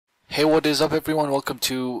Hey, what is up everyone? Welcome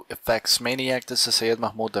to Effects Maniac. This is Syed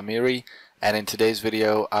Mahmoud Amiri, and in today's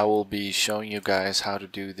video I will be showing you guys how to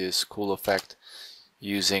do this cool effect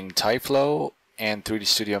using Tyflow and 3D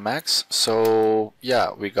Studio Max. So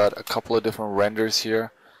yeah, we got a couple of different renders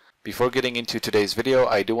here. Before getting into today's video,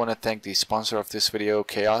 I do want to thank the sponsor of this video,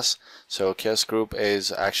 Chaos. So Chaos Group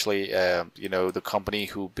is actually the company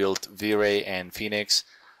who built V-Ray and Phoenix.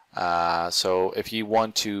 So if you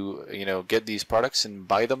want to get these products and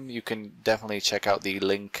buy them, you can definitely check out the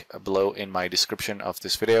link below in my description of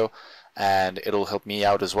this video, and it'll help me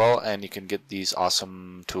out as well, and you can get these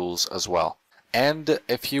awesome tools as well. And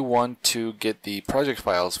if you want to get the project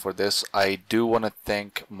files for this, I do want to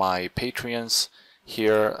thank my Patreons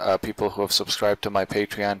here, people who have subscribed to my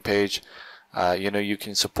Patreon page. You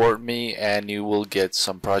can support me and you will get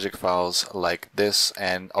some project files like this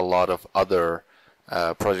and a lot of other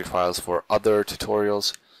project files for other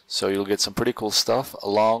tutorials. So you'll get some pretty cool stuff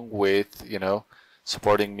along with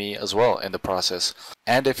supporting me as well in the process.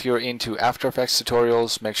 And if you're into After Effects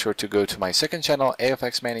tutorials, make sure to go to my second channel,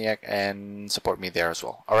 AFX Maniac, and support me there as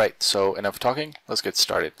well. Alright, so enough talking, let's get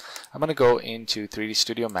started. I'm gonna go into 3D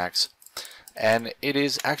Studio Max, and it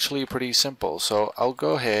is actually pretty simple. So I'll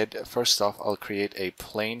go ahead, first off I'll create a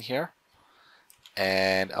plane here,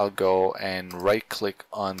 and I'll go and right click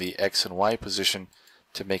on the X and Y position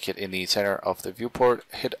to make it in the center of the viewport.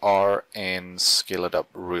 Hit R and scale it up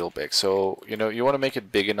real big. So you want to make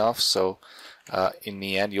it big enough so in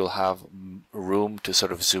the end you'll have room to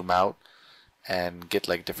sort of zoom out and get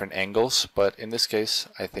like different angles, but in this case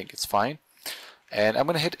I think it's fine. And I'm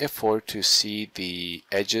gonna hit F4 to see the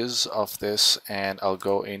edges of this, and I'll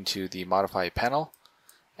go into the modify panel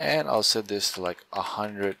and I'll set this to like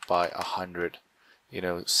 100 by 100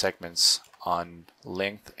 segments on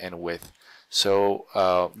length and width. So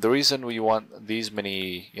the reason we want these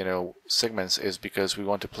many segments is because we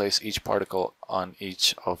want to place each particle on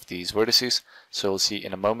each of these vertices. So we'll see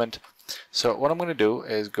in a moment. So what I'm going to do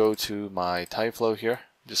is go to my Tyflow here,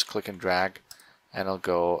 just click and drag, and I'll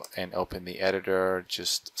go and open the editor,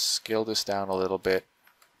 just scale this down a little bit.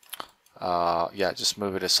 Yeah, just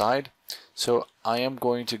move it aside. So I am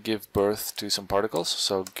going to give birth to some particles.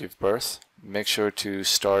 So give birth, make sure to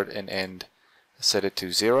start and end, set it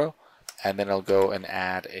to 0. And then I'll go and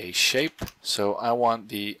add a shape. So I want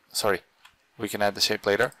the, we can add the shape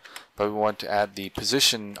later, but we want to add the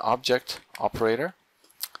position object operator,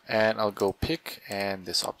 and I'll go pick and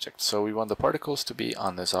this object. So we want the particles to be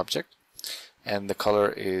on this object, and the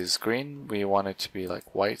color is green. We want it to be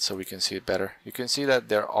like white so we can see it better. You can see that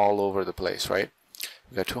they're all over the place, right?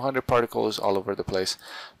 We got 200 particles all over the place,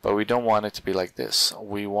 but we don't want it to be like this.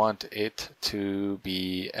 We want it to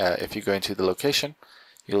be, if you go into the location,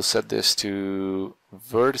 you'll set this to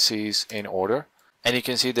vertices in order, and you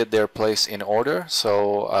can see that they're placed in order.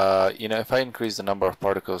 So if I increase the number of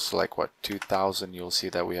particles to like 2,000, you'll see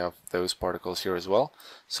that we have those particles here as well.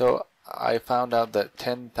 So I found out that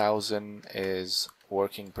 10,000 is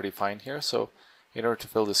working pretty fine here. So in order to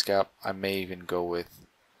fill this gap, I may even go with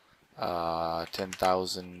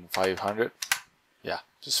 10,500. Yeah,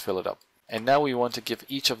 just fill it up. And now we want to give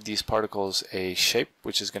each of these particles a shape,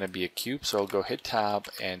 which is going to be a cube. So I'll go hit tab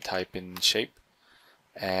and type in shape,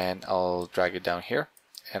 and I'll drag it down here,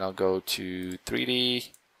 and I'll go to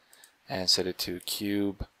 3D and set it to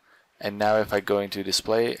cube. And now if I go into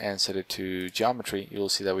display and set it to geometry, you'll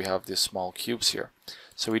see that we have these small cubes here.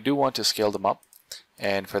 So we do want to scale them up,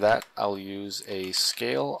 and for that I'll use a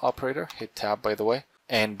scale operator. Hit tab, by the way.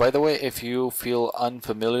 And by the way, if you feel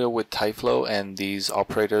unfamiliar with Tyflow and these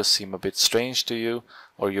operators seem a bit strange to you,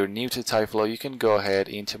 or you're new to Tyflow, you can go ahead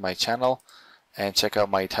into my channel and check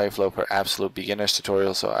out my Tyflow for absolute beginners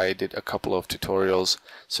tutorial. So I did a couple of tutorials,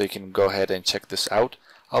 so you can go ahead and check this out.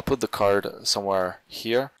 I'll put the card somewhere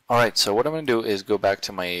here. Alright, so what I'm going to do is go back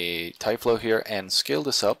to my Tyflow here and scale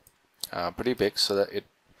this up pretty big so that it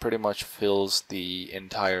pretty much fills the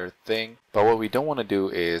entire thing. But what we don't want to do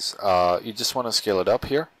is you just want to scale it up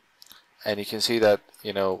here, and you can see that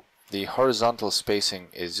the horizontal spacing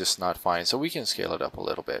is just not fine, so we can scale it up a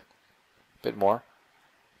little bit more.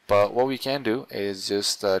 But what we can do is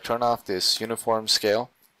just turn off this uniform scale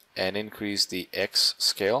and increase the X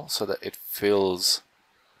scale so that it fills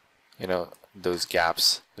those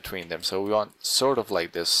gaps between them. So we want sort of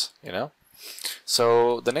like this,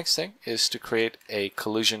 So the next thing is to create a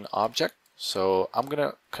collision object. So I'm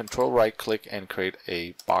gonna control right click and create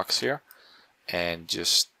a box here, and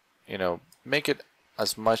just make it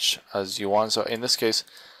as much as you want. So in this case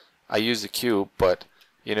I use the cube, but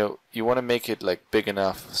you want to make it like big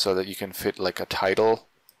enough so that you can fit like a title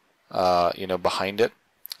behind it.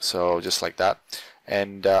 So just like that.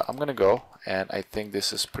 And I'm gonna go, and I think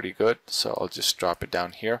this is pretty good, so I'll just drop it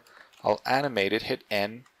down here. I'll animate it, hit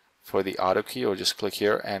N for the auto key, or just click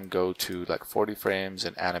here and go to like 40 frames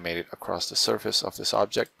and animate it across the surface of this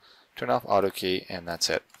object. Turn off auto key, and that's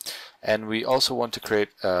it. And we also want to create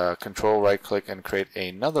control right click and create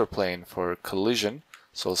another plane for collision.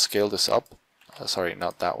 So I'll scale this up. Sorry,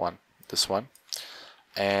 not that one, this one.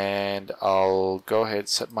 And I'll go ahead,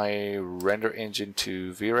 set my render engine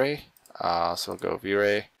to V-Ray. So I'll go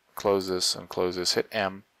V-Ray, close this and close this, hit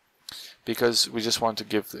M, because we just want to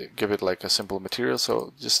give it like a simple material,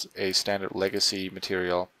 so just a standard legacy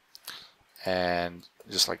material, and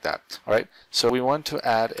just like that. Alright, so we want to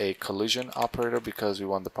add a collision operator because we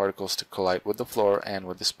want the particles to collide with the floor and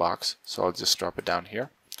with this box. So I'll just drop it down here,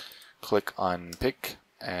 click on pick,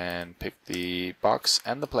 and pick the box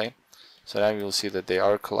and the plane. So now you'll see that they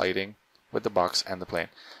are colliding with the box and the plane.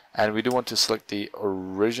 And we do want to select the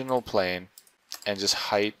original plane and just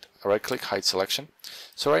right click hide selection.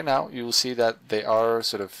 So right now you will see that they are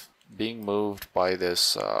sort of being moved by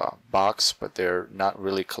this box, but they're not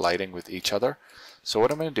really colliding with each other. So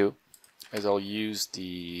what I'm going to do is I'll use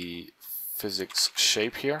the physics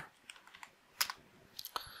shape here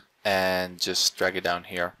and just drag it down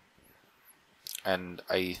here, and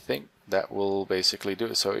I think that will basically do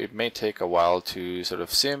it. So it may take a while to sort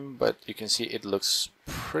of sim, but you can see it looks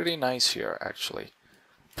pretty nice here, actually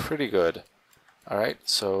pretty good. Alright,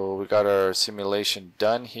 so we got our simulation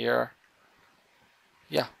done here.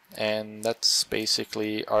 Yeah, and that's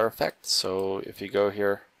basically our effect. So if you go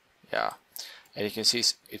here, yeah, and you can see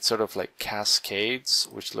it's sort of like cascades,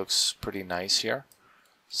 which looks pretty nice here.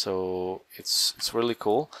 So it's really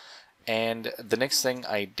cool. And the next thing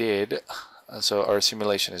I did, so our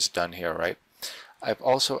simulation is done here, right? I've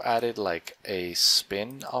also added like a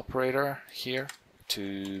spin operator here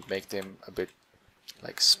to make them a bit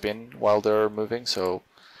like spin while they're moving. So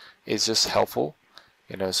it's just helpful,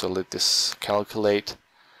 you know. So let this calculate,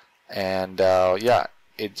 and yeah,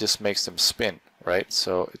 it just makes them spin, right?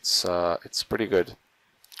 So it's pretty good,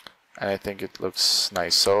 and I think it looks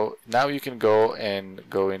nice. So now you can go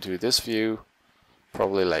into this view,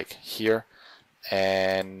 probably like here,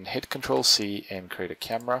 and hit Control C and create a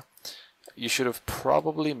camera. You should have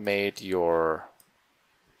probably made your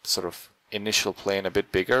sort of initial plane a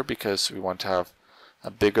bit bigger because we want to have a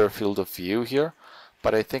bigger field of view here,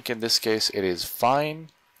 but I think in this case it is fine.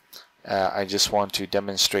 I just want to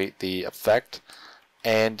demonstrate the effect,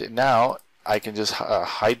 and now I can just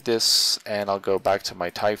hide this, and I'll go back to my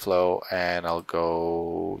Tyflow, and I'll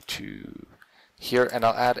go to here, and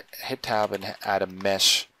I'll hit tab and add a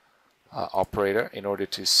mesh operator in order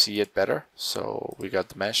to see it better. So we got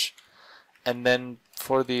the mesh, and then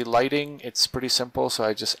for the lighting it's pretty simple. So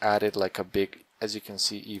I just added like a big, as you can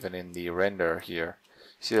see even in the render here,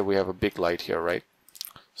 see that we have a big light here, right?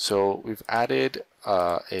 So we've added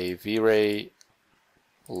a V-Ray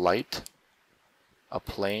light, a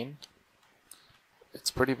plane.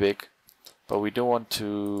 It's pretty big, but we don't want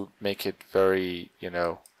to make it very, you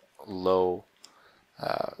know, low.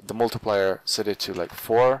 The multiplier, set it to like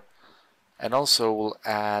 4, and also we'll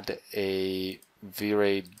add a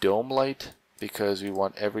V-Ray dome light because we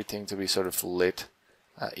want everything to be sort of lit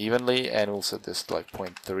evenly, and we'll set this to like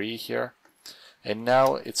 0.3 here. And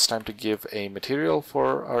now it's time to give a material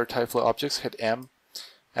for our Tyflow objects. Hit M,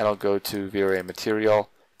 and I'll go to V-Ray material,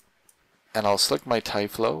 and I'll select my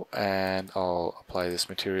Tyflow, and I'll apply this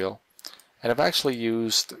material. And I've actually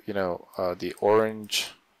used, you know, the orange.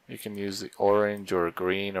 You can use the orange or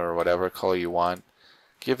green or whatever color you want.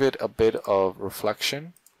 Give it a bit of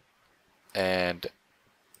reflection and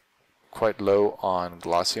quite low on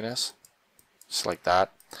glossiness, just like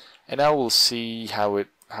that. And now we'll see how it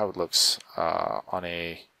looks on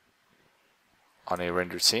a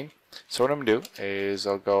rendered scene. So what I'm gonna do is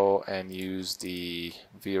I'll go and use the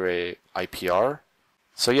V-Ray IPR.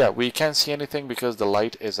 So yeah, we can't see anything because the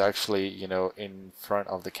light is actually, you know, in front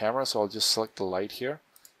of the camera. So I'll just select the light here,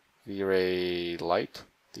 V-Ray light,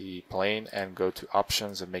 the plane, and go to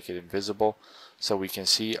options and make it invisible so we can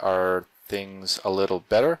see our things a little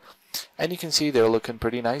better. And you can see they're looking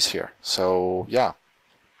pretty nice here. So yeah,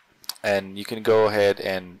 and you can go ahead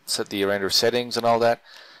and set the render settings and all that,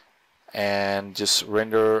 and just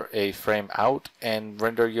render a frame out and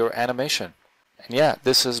render your animation. And yeah,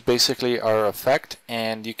 this is basically our effect,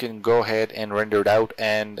 and you can go ahead and render it out.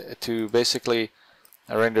 And to basically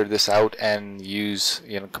render this out and use,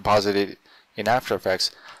 you know, composite it in After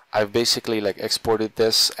Effects, I've basically like exported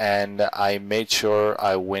this, and I made sure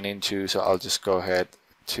I went into, so I'll just go ahead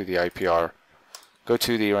to the IPR, go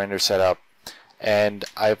to the render setup, and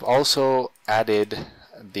I've also added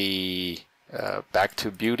the back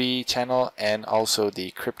to beauty channel and also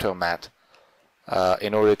the crypto matte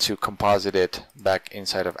in order to composite it back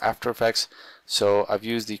inside of After Effects. So I've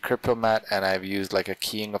used the crypto matte and I've used like a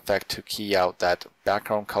keying effect to key out that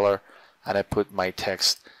background color, and I put my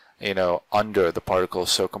text, you know, under the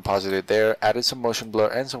particles, so composited there, added some motion blur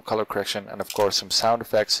and some color correction, and of course some sound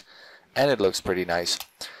effects, and it looks pretty nice.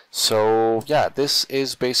 So yeah, this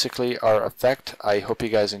is basically our effect. I hope you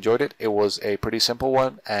guys enjoyed it. It was a pretty simple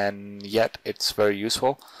one, and yet it's very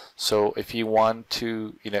useful. So if you want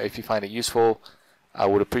to, you know, if you find it useful, I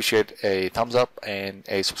would appreciate a thumbs up and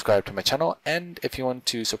a subscribe to my channel. And if you want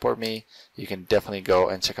to support me, you can definitely go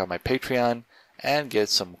and check out my Patreon and get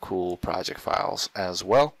some cool project files as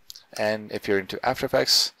well. And if you're into After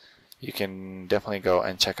Effects, you can definitely go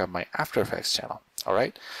and check out my After Effects channel.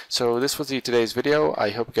 Alright, so this was today's video.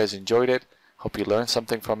 I hope you guys enjoyed it. Hope you learned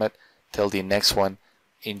something from it. Till the next one,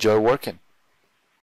 enjoy working.